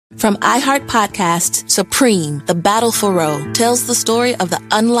From iHeart Podcasts, Supreme, The Battle for Roe, tells the story of the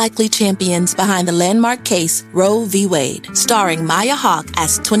unlikely champions behind the landmark case Roe v. Wade. Starring Maya Hawke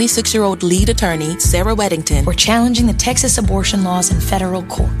as 26-year-old lead attorney Sarah Weddington. We're challenging the Texas abortion laws in federal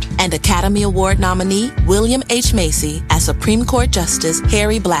court. And Academy Award nominee William H. Macy as Supreme Court Justice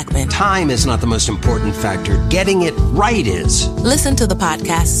Harry Blackmun. Time is not the most important factor. Getting it right is. Listen to the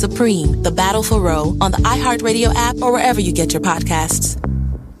podcast Supreme, The Battle for Roe on the iHeartRadio app or wherever you get your podcasts.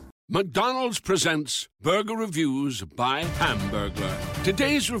 McDonald's presents Burger Reviews by Hamburglar.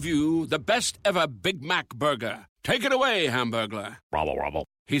 Today's review, the best ever Big Mac burger. Take it away, Hamburglar. Rubble, rubble.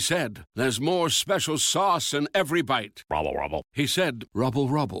 He said, there's more special sauce in every bite. Rubble, rubble. He said, rubble,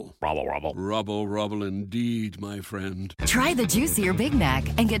 rubble. Rubble, rubble. Rubble, rubble indeed, my friend. Try the juicier Big Mac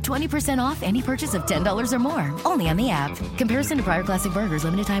and get 20% off any purchase of $10 or more. Only on the app. Comparison to prior classic burgers.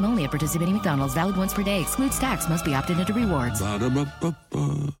 Limited time only at participating McDonald's. Valid once per day. Excludes tax. Must be opted into rewards.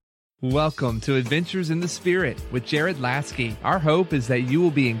 Ba-da-ba-ba-ba. Welcome to Adventures in the Spirit with Jared Lasky. Our hope is that you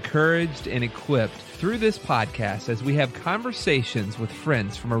will be encouraged and equipped through this podcast as we have conversations with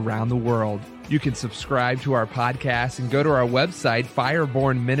friends from around the world. You can subscribe to our podcast and go to our website,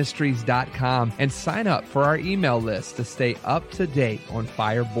 firebornministries.com, and sign up for our email list to stay up to date on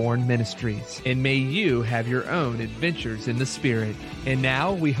Fireborn Ministries. And may you have your own adventures in the Spirit. And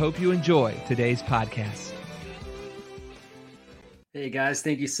now we hope you enjoy today's podcast. Hey guys,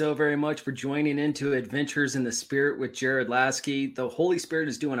 thank you so very much for joining into Adventures in the Spirit with Jared Lasky. The Holy Spirit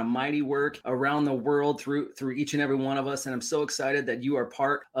is doing a mighty work around the world through each and every one of us, and I'm so excited that you are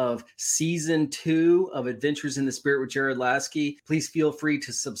part of Season 2 of Adventures in the Spirit with Jared Lasky. Please feel free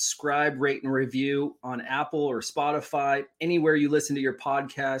to subscribe, rate, and review on Apple or Spotify, anywhere you listen to your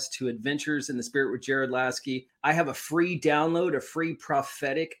podcast, to Adventures in the Spirit with Jared Lasky. I have a free download, a free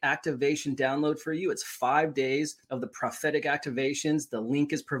prophetic activation download for you. It's 5 days of the prophetic activations. The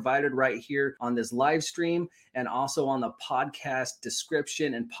link is provided right here on this live stream and also on the podcast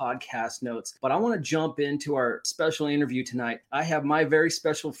description and podcast notes. But I want to jump into our special interview tonight. I have my very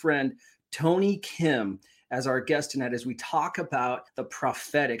special friend, Tony Kim, as our guest tonight as we talk about the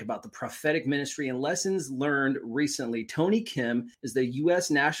prophetic ministry and lessons learned recently. Tony Kim is the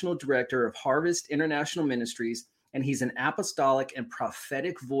U.S. National Director of Harvest International Ministries, and he's an apostolic and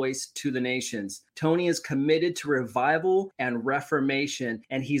prophetic voice to the nations. Tony is committed to revival and reformation,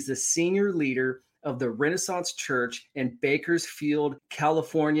 and he's the senior leader of the Renaissance Church in Bakersfield,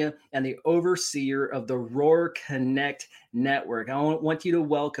 California, and the overseer of the Roar Connect Network. I want you to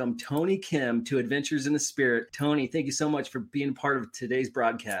welcome Tony Kim to Adventures in the Spirit. Tony, thank you so much for being part of today's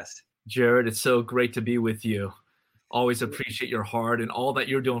broadcast. Jared, it's so great to be with you. Always appreciate your heart and all that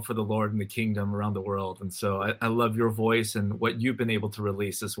you're doing for the Lord and the kingdom around the world. And so I love your voice and what you've been able to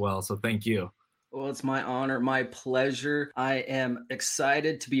release as well. So thank you. Well, it's my honor, my pleasure. I am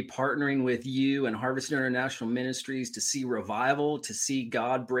excited to be partnering with you and Harvest International Ministries to see revival, to see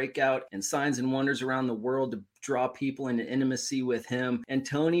God break out and signs and wonders around the world to draw people into intimacy with him. And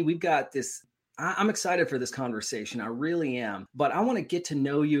Tony, we've got this. I'm excited for this conversation. I really am. But I want to get to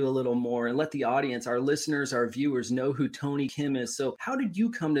know you a little more and let the audience, our listeners, our viewers know who Tony Kim is. So how did you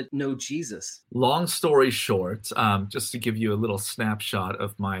come to know Jesus? Long story short, just to give you a little snapshot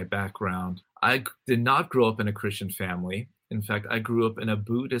of my background, I did not grow up in a Christian family. In fact, I grew up in a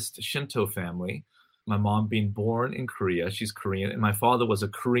Buddhist Shinto family. My mom being born in Korea, she's Korean, and my father was a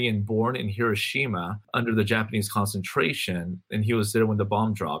Korean born in Hiroshima under the Japanese concentration, and he was there when the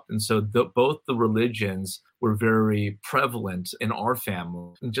bomb dropped. And so both the religions were very prevalent in our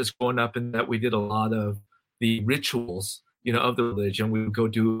family. And just growing up in that, we did a lot of the rituals of the religion. We would go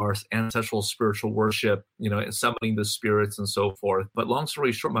do our ancestral spiritual worship, and summoning the spirits and so forth. But long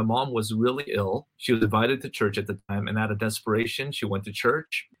story short, my mom was really ill. She was invited to church at the time, and out of desperation, she went to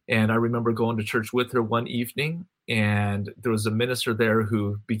church. And I remember going to church with her one evening, and there was a minister there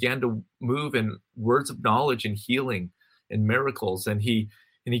who began to move in words of knowledge and healing and miracles. And he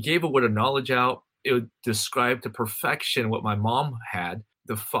gave a word of knowledge out. It would describe to perfection what my mom had.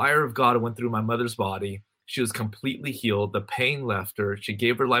 The fire of God went through my mother's body. She was completely healed. The pain left her. She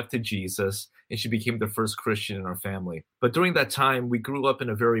gave her life to Jesus, and she became the first Christian in our family. But during that time, we grew up in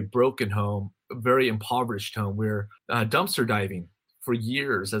a very broken home, a very impoverished home. We were dumpster diving for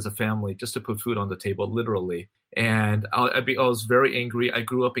years as a family just to put food on the table, literally. And I was very angry. I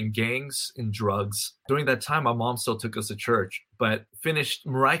grew up in gangs and drugs. During that time, my mom still took us to church, but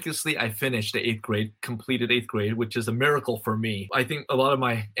miraculously, I finished the 8th grade, completed 8th grade, which is a miracle for me. I think a lot of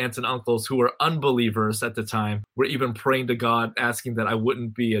my aunts and uncles who were unbelievers at the time were even praying to God, asking that I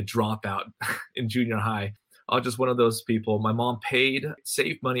wouldn't be a dropout in junior high. I was just one of those people. My mom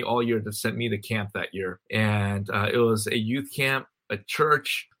saved money all year to send me to camp that year. And it was a youth camp, a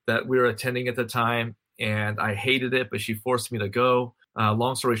church, that we were attending at the time, and I hated it, but she forced me to go.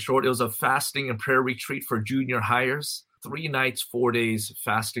 Long story short, it was a fasting and prayer retreat for junior hires, 3 nights, 4 days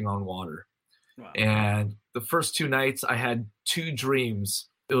fasting on water. Wow. And the first 2 nights I had 2 dreams.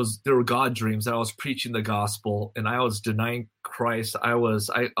 They were God dreams. I was preaching the gospel and I was denying Christ. I was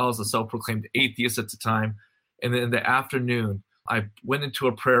a self-proclaimed atheist at the time. And then in the afternoon, I went into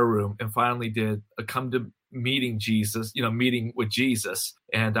a prayer room and finally did a come to meeting with Jesus.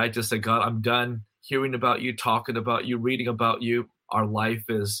 And I just said, God, I'm done hearing about you, talking about you, reading about you. Our life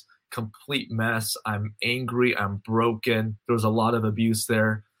is complete mess. I'm angry. I'm broken. There was a lot of abuse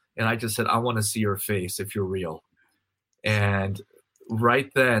there. And I just said, I want to see your face if you're real. And right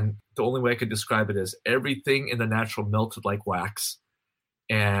then, the only way I could describe it is everything in the natural melted like wax.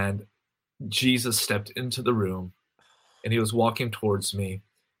 And Jesus stepped into the room and he was walking towards me.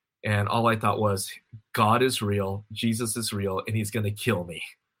 And all I thought was, God is real, Jesus is real, and he's going to kill me.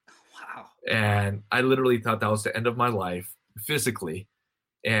 Wow. And I literally thought that was the end of my life physically.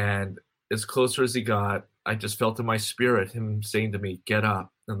 And as closer as he got, I just felt in my spirit him saying to me, get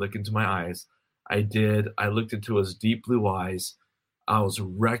up and look into my eyes. I did. I looked into his deep blue eyes. I was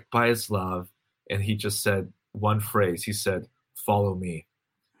wrecked by his love. And he just said one phrase. He said, follow me.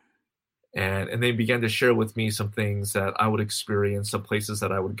 And then he began to share with me some things that I would experience, some places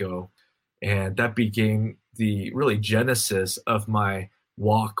that I would go. And that became the really genesis of my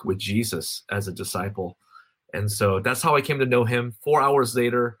walk with Jesus as a disciple. And so that's how I came to know him. 4 hours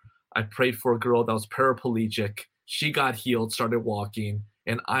later, I prayed for a girl that was paraplegic. She got healed, started walking.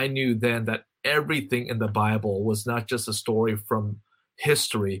 And I knew then that everything in the Bible was not just a story from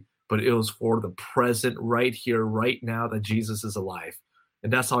history, but it was for the present, right here, right now, that Jesus is alive.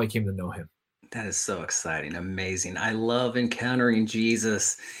 And that's how I came to know him. That is so exciting. Amazing. I love encountering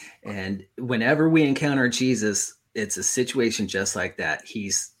Jesus. And whenever we encounter Jesus, it's a situation just like that.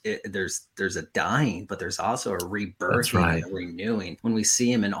 There's a dying, but there's also a rebirthing and a renewing when we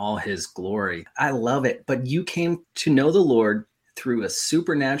see him in all his glory. I love it. But you came to know the Lord through a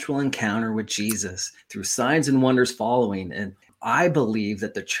supernatural encounter with Jesus, through signs and wonders following. And I believe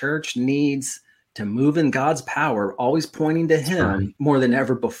that the church needs to move in God's power, always pointing to him more than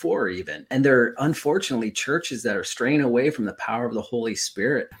ever before even. And there are unfortunately churches that are straying away from the power of the Holy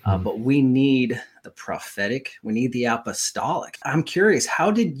Spirit. But we need the prophetic. We need the apostolic. I'm curious,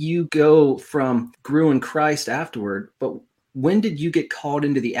 how did you grew in Christ afterward, but when did you get called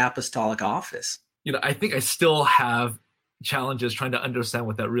into the apostolic office? I think I still have challenges trying to understand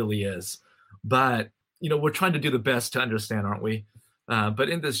what that really is. But, we're trying to do the best to understand, aren't we? But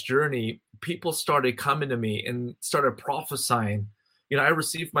in this journey, people started coming to me and started prophesying. I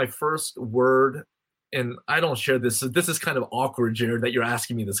received my first word, and I don't share this. So this is kind of awkward, Jared, that you're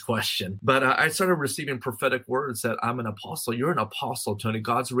asking me this question. But I started receiving prophetic words that I'm an apostle. You're an apostle, Tony.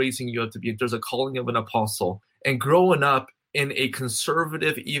 God's raising you up to be. There's a calling of an apostle. And growing up in a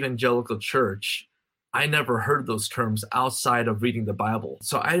conservative evangelical church, I never heard those terms outside of reading the Bible.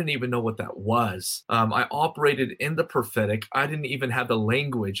 So I didn't even know what that was. I operated in the prophetic. I didn't even have the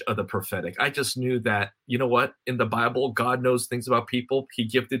language of the prophetic. I just knew that, in the Bible, God knows things about people. He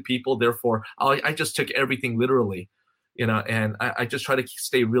gifted people. Therefore, I just took everything literally, and I just try to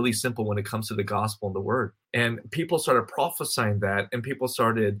stay really simple when it comes to the gospel and the word. And people started prophesying that, and people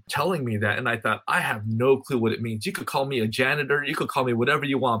started telling me that. And I thought, I have no clue what it means. You could call me a janitor. You could call me whatever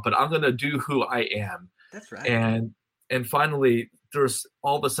you want, but I'm going to do who I am. That's right. And finally, there's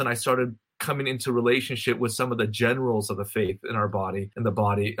all of a sudden I started coming into relationship with some of the generals of the faith in our body,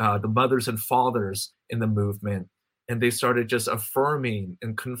 the mothers and fathers in the movement. And they started just affirming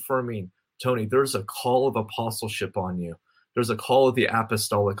and confirming, Tony, there's a call of apostleship on you. There's a call of the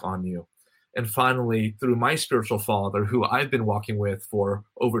apostolic on you. And finally, through my spiritual father, who I've been walking with for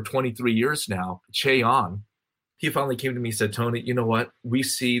over 23 years now, Che On, he finally came to me and said, Tony, you know what? We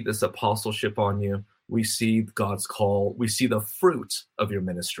see this apostleship on you. We see God's call. We see the fruit of your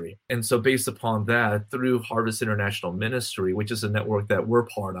ministry. And so based upon that, through Harvest International Ministry, which is a network that we're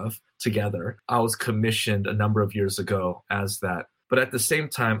part of together, I was commissioned a number of years ago as that. But at the same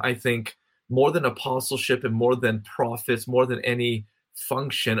time, I think more than apostleship and more than prophets, more than any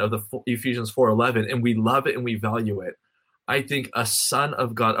function of the Ephesians 4:11, and we love it and we value it, I think a son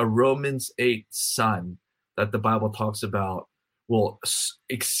of God, a Romans 8 son that the Bible talks about, will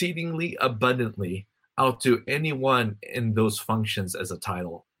exceedingly abundantly outdo anyone in those functions as a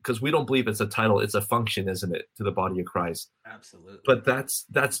title. Because we don't believe it's a title, it's a function, isn't it, to the body of Christ? Absolutely. But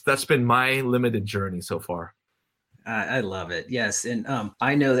that's been my limited journey so far. I love it. Yes. And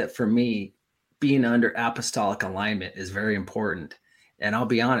I know that for me, being under apostolic alignment is very important. And I'll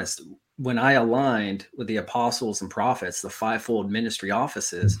be honest, when I aligned with the apostles and prophets, the fivefold ministry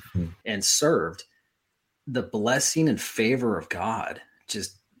offices, and served, the blessing and favor of God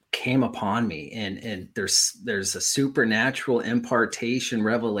just came upon me. And there's a supernatural impartation,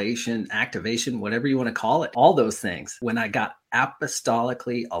 revelation, activation, whatever you want to call it, all those things, when I got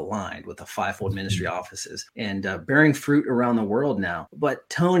apostolically aligned with the fivefold ministry offices and bearing fruit around the world now. But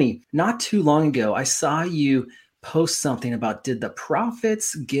Tony, not too long ago, I saw you post something about, did the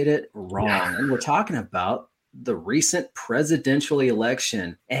prophets get it wrong? Yeah. And we're talking about the recent presidential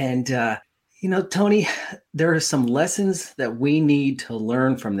election. And, Tony, there are some lessons that we need to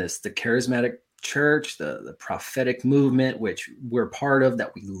learn from this. The charismatic church, the prophetic movement, which we're part of,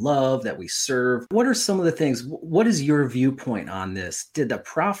 that we love, that we serve. What are some of the things? What is your viewpoint on this? Did the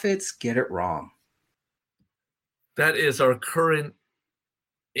prophets get it wrong? That is our current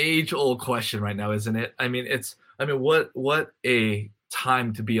age-old question right now, isn't it? What a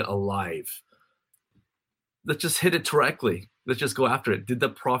time to be alive. Let's just hit it directly. Let's just go after it. Did the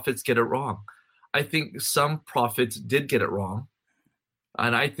prophets get it wrong? I think some prophets did get it wrong.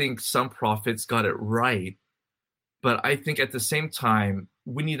 And I think some prophets got it right. But I think at the same time,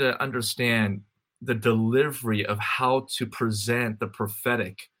 we need to understand the delivery of how to present the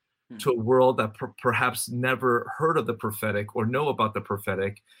prophetic to a world that perhaps never heard of the prophetic or know about the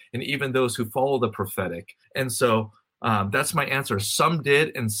prophetic, and even those who follow the prophetic. And so that's my answer. Some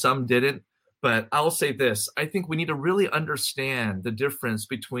did and some didn't. But I'll say this. I think we need to really understand the difference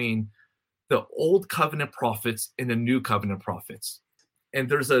between the old covenant prophets and the new covenant prophets. And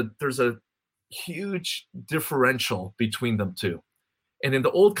there's a huge differential between them two. And in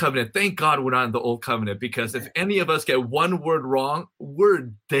the old covenant, thank God we're not in the old covenant, because if any of us get one word wrong, we're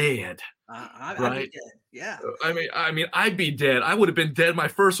dead. I'd right? be dead. Yeah. I'd be dead. I would have been dead my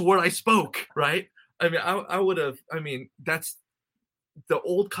first word I spoke, right? That's the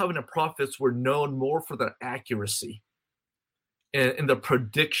old covenant prophets were known more for their accuracy and the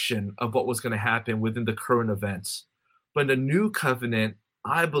prediction of what was going to happen within the current events. But in the new covenant,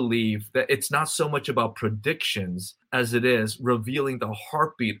 I believe that it's not so much about predictions as it is revealing the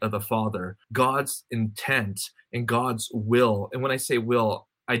heartbeat of the Father, God's intent and God's will. And when I say will,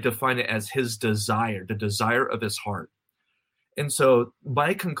 I define it as his desire, the desire of his heart. And so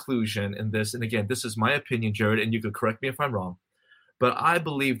my conclusion in this, and again, this is my opinion, Jared, and you could correct me if I'm wrong, but I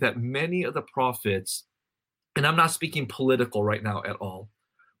believe that many of the prophets, and I'm not speaking political right now at all,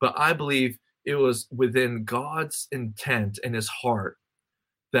 but I believe it was within God's intent and his heart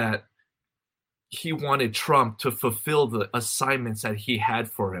that he wanted Trump to fulfill the assignments that he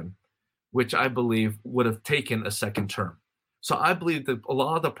had for him, which I believe would have taken a second term. So I believe that a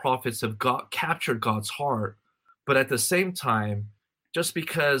lot of the prophets have captured God's heart, but at the same time, just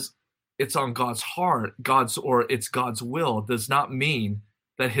because it's on God's heart, it's God's will, does not mean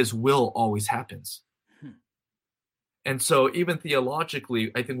that his will always happens. And so even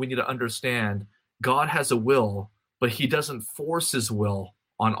theologically, I think we need to understand God has a will, but he doesn't force his will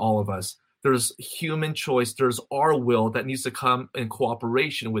on all of us. There's human choice. There's our will that needs to come in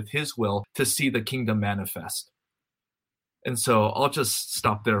cooperation with his will to see the kingdom manifest. And so I'll just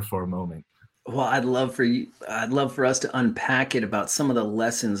stop there for a moment. Well, I'd love for us to unpack it about some of the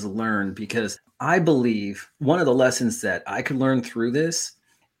lessons learned, because I believe one of the lessons that I could learn through this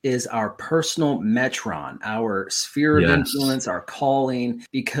is our personal metron, our sphere of influence, our calling,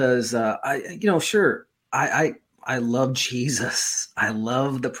 because I love Jesus. I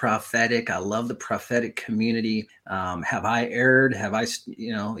love the prophetic. I love the prophetic community. Have I erred?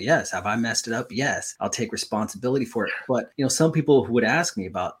 Yes. Have I messed it up? Yes. I'll take responsibility for it. But, some people would ask me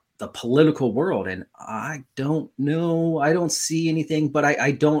about the political world, and I don't know. I don't see anything, but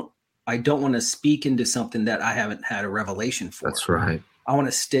I don't want to speak into something that I haven't had a revelation for. That's right. I want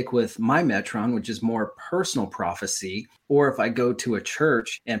to stick with my metron, which is more personal prophecy. Or if I go to a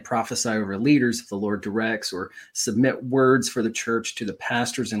church and prophesy over leaders, if the Lord directs, or submit words for the church to the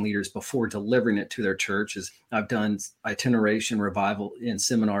pastors and leaders before delivering it to their churches. I've done itineration, revival in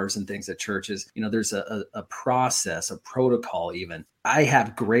seminars and things at churches. There's a process, a protocol even. I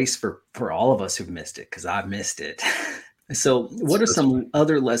have grace for all of us who've missed it, because I've missed it. So what are some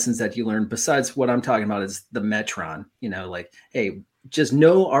other lessons that you learned besides what I'm talking about is the metron, hey, just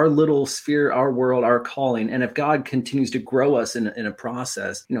know our little sphere, our world, our calling. And if God continues to grow us in a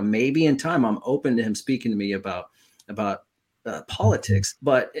process, maybe in time I'm open to him speaking to me about politics.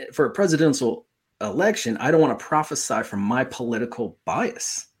 But for a presidential election, I don't want to prophesy from my political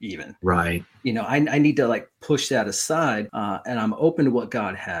bias even. Right. I need to push that aside, and I'm open to what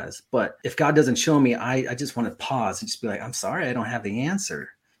God has. But if God doesn't show me, I just want to pause and just be like, I'm sorry, I don't have the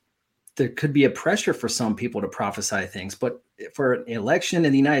answer. there could be a pressure for some people to prophesy things, but for an election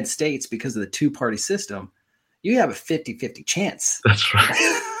in the United States, because of the two-party system, you have a 50-50 chance. That's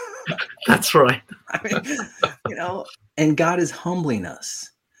right. That's right. I mean, and God is humbling us.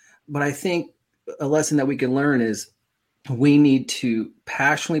 But I think a lesson that we can learn is we need to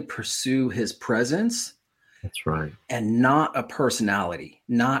passionately pursue his presence. That's right. And not a personality,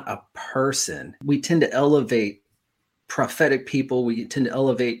 not a person. We tend to elevate prophetic people. We tend to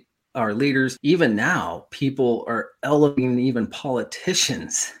elevate our leaders. Even now, people are elevating even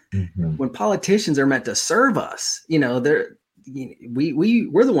politicians. Mm-hmm. When politicians are meant to serve us, we're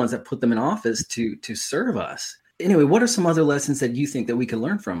the ones that put them in office to serve us. Anyway, what are some other lessons that you think that we can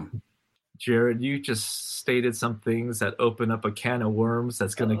learn from? Jared, you just stated some things that open up a can of worms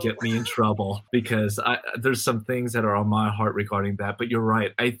that's going to get me in trouble, because there's some things that are on my heart regarding that. But you're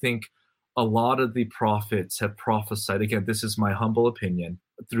right. I think a lot of the prophets have prophesied, again, this is my humble opinion,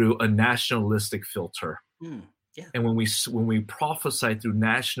 through a nationalistic filter. Yeah. And when we prophesy through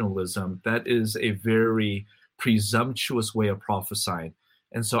nationalism, that is a very presumptuous way of prophesying.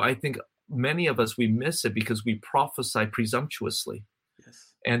 And so I think many of us, we miss it because we prophesy presumptuously.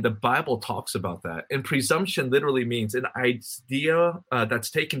 Yes. And the Bible talks about that. And presumption literally means an idea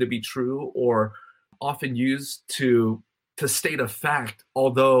that's taken to be true, or often used to state a fact,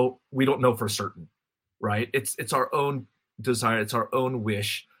 although we don't know for certain, right? It's our own desire. It's our own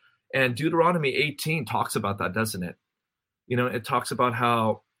wish. And Deuteronomy 18 talks about that, doesn't it? It talks about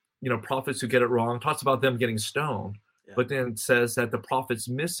how, prophets who get it wrong, talks about them getting stoned, but then says that the prophets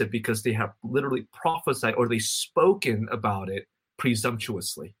miss it because they have literally prophesied, or they've spoken about it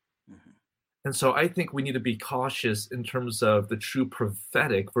presumptuously. Mm-hmm. And so I think we need to be cautious in terms of the true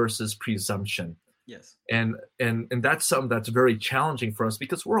prophetic versus presumption. Yes. And that's something that's very challenging for us,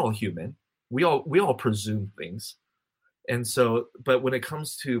 because we're all human. We all presume things. And so, but when it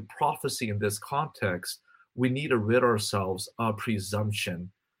comes to prophecy in this context, we need to rid ourselves of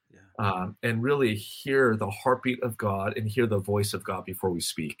presumption, and really hear the heartbeat of God and hear the voice of God before we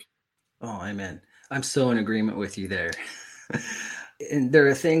speak. Oh, amen. I'm so in agreement with you there. And there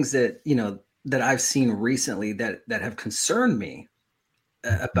are things that, that I've seen recently that have concerned me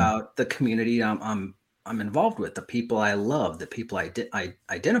about the community I'm involved with, the people I love, the people I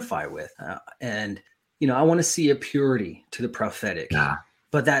identify with. And I want to see a purity to the prophetic,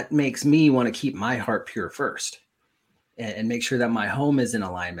 but that makes me want to keep my heart pure first, and make sure that my home is in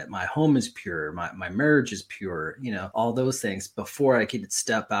alignment. My home is pure. My marriage is pure, all those things before I can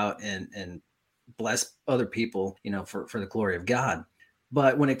step out and bless other people, for the glory of God.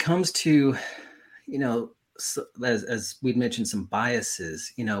 But when it comes to, as we'd mentioned, some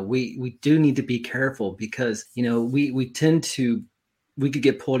biases, we do need to be careful, because, we could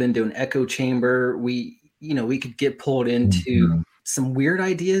get pulled into an echo chamber. We could get pulled into some weird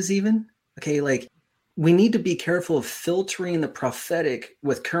ideas even. Okay. Like, we need to be careful of filtering the prophetic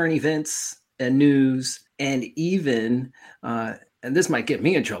with current events and news, and even, and this might get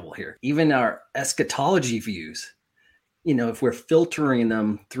me in trouble here, even our eschatology views. If we're filtering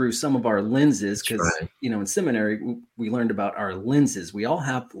them through some of our lenses, because, right, in seminary, we learned about our lenses. We all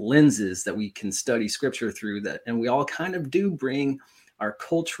have lenses that we can study scripture through, that, and we all kind of do bring our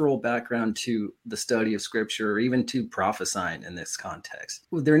cultural background to the study of scripture, or even to prophesying in this context.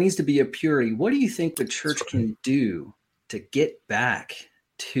 There needs to be a purity. What do you think the church can do to get back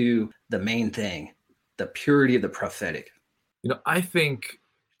to the main thing, the purity of the prophetic? I think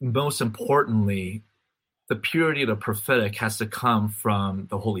most importantly, the purity of the prophetic has to come from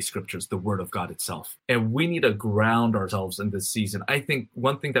the Holy Scriptures, the Word of God itself. And we need to ground ourselves in this season. I think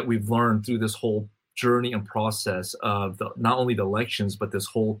one thing that we've learned through this whole journey and process of not only the elections, but this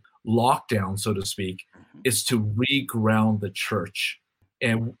whole lockdown, so to speak, is to reground the church.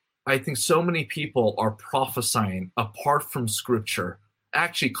 And I think so many people are prophesying apart from Scripture,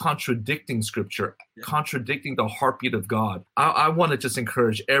 actually contradicting Scripture, contradicting the heartbeat of God. I want to just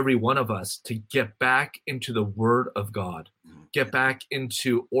encourage every one of us to get back into the Word of God, get back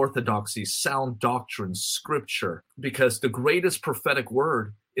into orthodoxy, sound doctrine, Scripture, because the greatest prophetic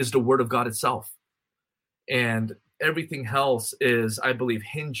word is the Word of God itself. And everything else is, I believe,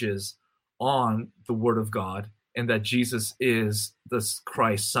 hinges on the Word of God, and that Jesus is the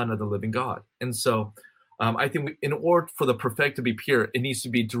Christ, Son of the living God. And so I think in order for the prophetic to be pure, it needs to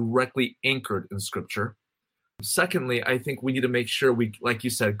be directly anchored in Scripture. Secondly, I think we need to make sure we, like you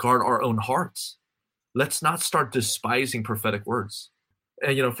said, guard our own hearts. Let's not start despising prophetic words.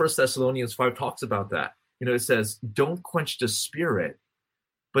 And, 1 Thessalonians 5 talks about that. It says, don't quench the Spirit.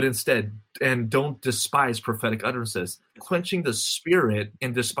 but instead, and don't despise prophetic utterances. Quenching the spirit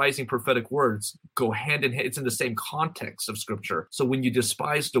and despising prophetic words go hand in hand. It's in the same context of scripture. So when you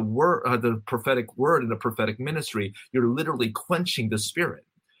despise the word, the prophetic word and the prophetic ministry, you're literally quenching the spirit.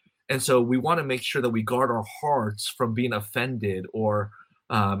 And so we want to make sure that we guard our hearts from being offended or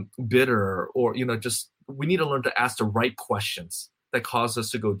bitter, or, just, we need to learn to ask the right questions that cause us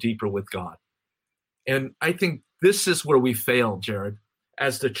to go deeper with God. And I think this is where we fail, Jared,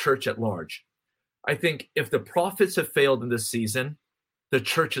 as the church at large. I think if the prophets have failed in this season, the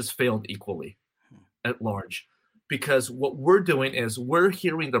church has failed equally at large. Because what we're doing is we're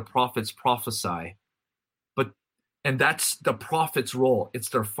hearing the prophets prophesy, and that's the prophet's role. It's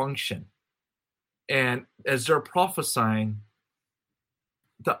their function. And as they're prophesying,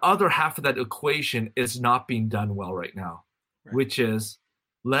 the other half of that equation is not being done well right now, which is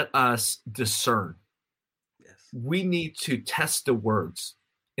let us discern. Yes. We need to test the words.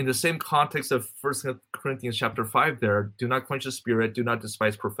 In the same context of 1 Corinthians chapter 5 there, do not quench the spirit, do not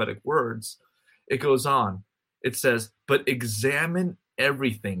despise prophetic words. It goes on. It says, but examine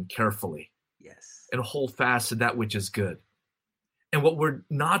everything carefully. Yes. And hold fast to that which is good. And what we're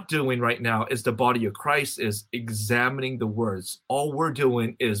not doing right now is the body of Christ is examining the words. All we're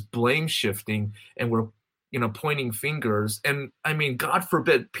doing is blame shifting, and we're pointing fingers. And I mean, God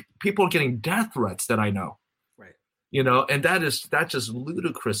forbid, people are getting death threats that I know. Right. And that's just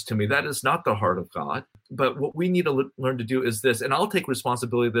ludicrous to me. That is not the heart of God. But what we need to learn to do is this, and I'll take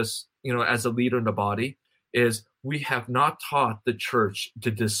responsibility of this, as a leader in the body, is we have not taught the church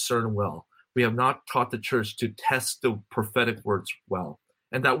to discern well. We have not taught the church to test the prophetic words well.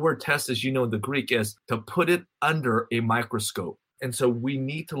 And that word test, as you know, in the Greek, is to put it under a microscope. And so we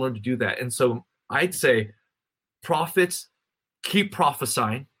need to learn to do that. And so I'd say, prophets, keep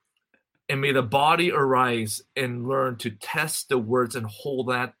prophesying, and may the body arise and learn to test the words and hold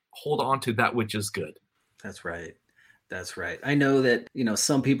on to that which is good. That's right. That's right. I know that,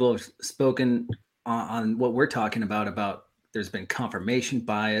 some people have spoken on what we're talking about there's been confirmation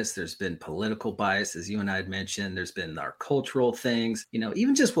bias, there's been political bias, as you and I had mentioned, there's been our cultural things,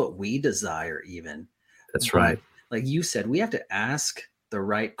 even just what we desire even. That's right. Like you said, we have to ask the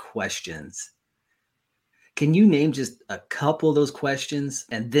right questions. Can you name just a couple of those questions?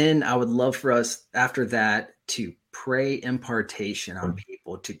 And then I would love for us after that to pray impartation on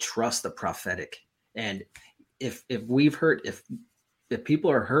people, to trust the prophetic. And if people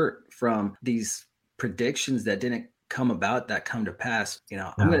are hurt from these predictions that didn't come about, that come to pass,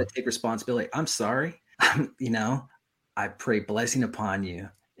 I'm going to take responsibility. I'm sorry. I pray blessing upon you,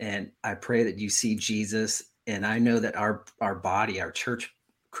 and I pray that you see Jesus. And I know that our body, our church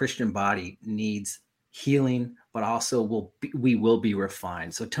Christian body, needs healing, but also we will be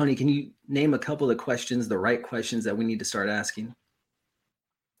refined. So Tony, can you name a couple of the questions, the right questions that we need to start asking?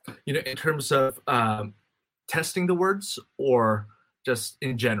 In terms of testing the words, or just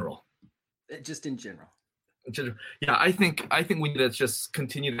in general? Just in general. Yeah, I think we need to just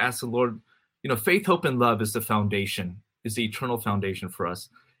continue to ask the Lord. Faith, hope, and love is the foundation, is the eternal foundation for us.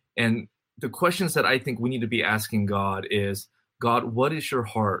 And the questions that I think we need to be asking God is, God, what is your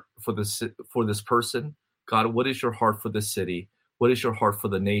heart for this person? God, what is your heart for the city? What is your heart for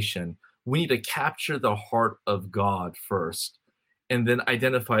the nation? We need to capture the heart of God first, and then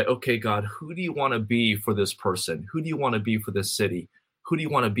identify, okay, God, who do you want to be for this person? Who do you want to be for this city? Who do you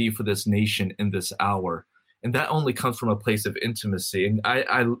want to be for this nation in this hour? And that only comes from a place of intimacy. And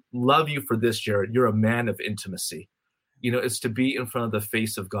I love you for this, Jared. You're a man of intimacy. It's to be in front of the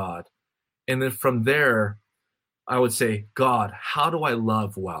face of God. And then from there, I would say, God, how do I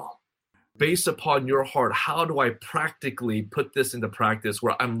love well? Based upon your heart, how do I practically put this into practice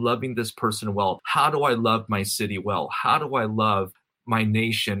where I'm loving this person well? How do I love my city well? How do I love my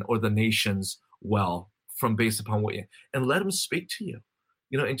nation or the nations well, from based upon what and let him speak to you,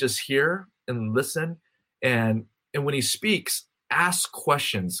 and just hear and listen. And when he speaks, ask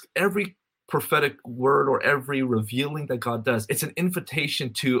questions. Every prophetic word or every revealing that God does, it's an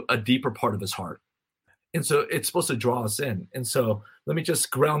invitation to a deeper part of his heart. And so it's supposed to draw us in. And so let me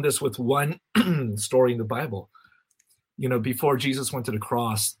just ground this with one story in the Bible. Before Jesus went to the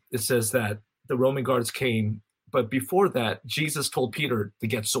cross, it says that the Roman guards came. But before that, Jesus told Peter to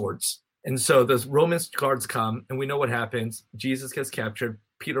get swords. And so the Roman guards come, and we know what happens. Jesus gets captured.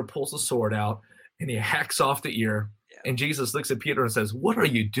 Peter pulls the sword out, and he hacks off the ear. Yeah. And Jesus looks at Peter and says, "What are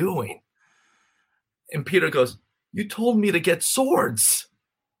you doing?" And Peter goes, "You told me to get swords."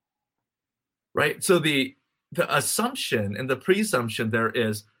 Right? So the assumption and the presumption there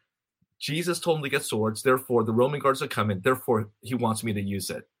is, Jesus told him to get swords, therefore the Roman guards are coming, therefore he wants me to use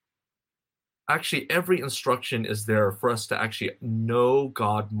it. actually every instruction is there for us to actually know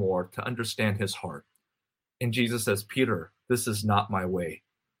God more, to understand his heart. And Jesus says, Peter, this is not my way.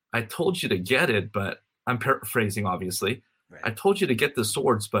 I told you to get it, but I'm paraphrasing, obviously. Right. I told you to get the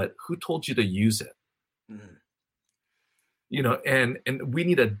swords, but who told you to use it? You know, and we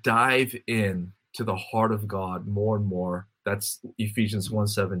need to dive in to the heart of God more and more. That's Ephesians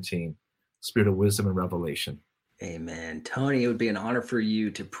 1:17, spirit of wisdom and revelation. Amen. Tony, it would be an honor for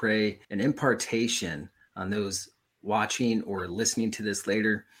you to pray an impartation on those watching or listening to this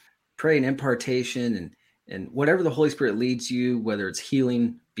later. Pray an impartation and whatever the Holy Spirit leads you, whether it's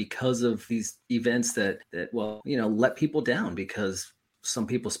healing because of these events that let people down because some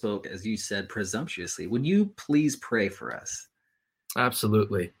people spoke, as you said, presumptuously. Would you please pray for us?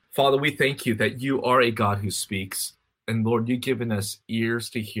 Absolutely. Father, we thank you that you are a God who speaks. And Lord, you've given us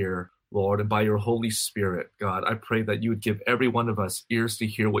ears to hear, Lord, and by your Holy Spirit, God, I pray that you would give every one of us ears to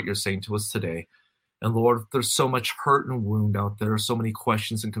hear what you're saying to us today. And Lord, there's so much hurt and wound out there, so many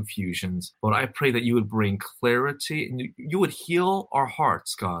questions and confusions. Lord, I pray that you would bring clarity and you would heal our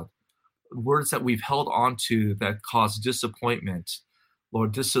hearts, God. Words that we've held on to that cause disappointment,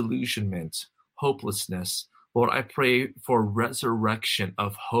 Lord, disillusionment, hopelessness. Lord, I pray for resurrection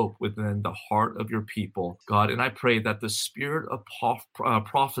of hope within the heart of your people, God. And I pray that the spirit of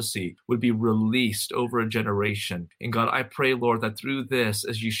prophecy would be released over a generation. And God, I pray, Lord, that through this,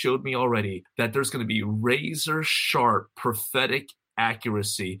 as you showed me already, that there's going to be razor sharp prophetic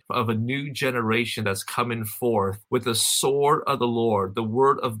accuracy of a new generation that's coming forth with the sword of the Lord, the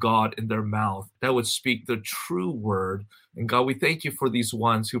word of God in their mouth that would speak the true word. And God, we thank you for these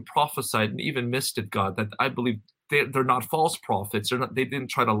ones who prophesied and even missed it, God, that I believe they're not false prophets. They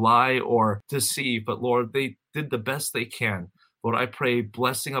didn't try to lie or deceive, but Lord, they did the best they can. Lord, I pray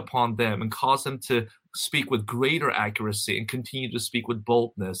blessing upon them and cause them to speak with greater accuracy and continue to speak with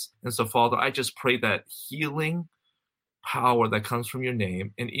boldness. And so, Father, I just pray that healing power that comes from your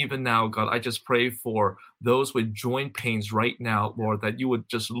name. And even now, God, I just pray for those with joint pains right now, Lord, that you would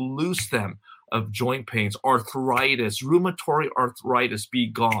just loose them of joint pains, arthritis, rheumatoid arthritis be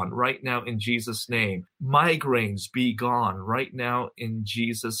gone right now in Jesus' name. Migraines be gone right now in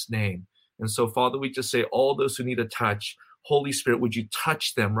Jesus' name. And so, Father, we just say all those who need a touch, Holy Spirit, would you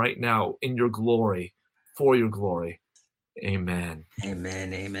touch them right now in your glory, for your glory. Amen.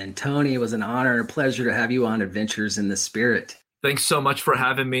 Amen. Amen. Tony, it was an honor and a pleasure to have you on Adventures in the Spirit. Thanks so much for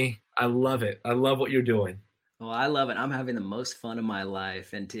having me. I love it. I love what you're doing. Well, I love it. I'm having the most fun of my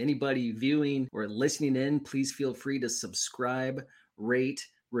life. And to anybody viewing or listening in, please feel free to subscribe, rate,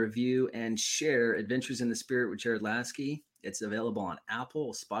 review, and share Adventures in the Spirit with Jared Lasky. It's available on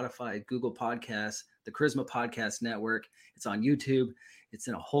Apple, Spotify, Google Podcasts, the Charisma Podcast Network. It's on YouTube. It's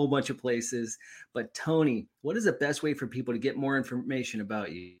in a whole bunch of places. But Tony, what is the best way for people to get more information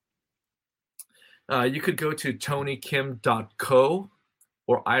about you? You could go to tonykim.co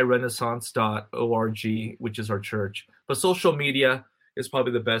or irenaissance.org, which is our church. But social media is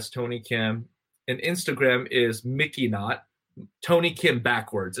probably the best, Tony Kim. And Instagram is Mickey Knot. Tony Kim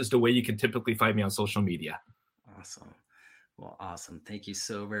backwards is the way you can typically find me on social media. Awesome. Well, awesome. Thank you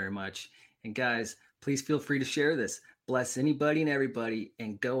so very much. And guys, please feel free to share this. Bless anybody and everybody,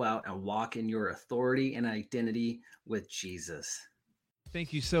 and go out and walk in your authority and identity with Jesus.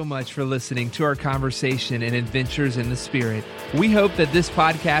 Thank you so much for listening to our conversation in Adventures in the Spirit. We hope that this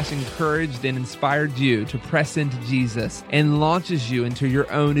podcast encouraged and inspired you to press into Jesus and launches you into your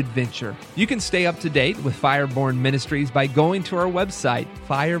own adventure. You can stay up to date with Fireborn Ministries by going to our website,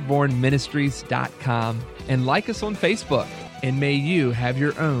 firebornministries.com, and like us on Facebook. And may you have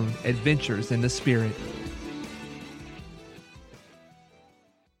your own Adventures in the Spirit.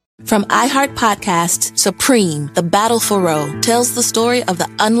 From iHeart Podcasts, Supreme, The Battle for Roe, tells the story of the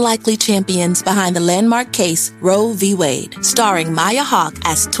unlikely champions behind the landmark case Roe v. Wade, starring Maya Hawke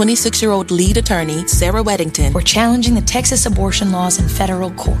as 26-year-old lead attorney Sarah Weddington. We're challenging the Texas abortion laws in federal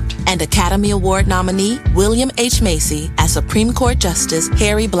court. And Academy Award nominee William H. Macy as Supreme Court Justice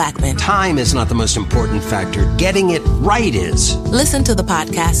Harry Blackmun. Time is not the most important factor. Getting it right is. Listen to the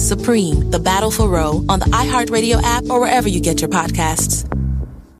podcast Supreme, The Battle for Roe on the iHeartRadio app or wherever you get your podcasts.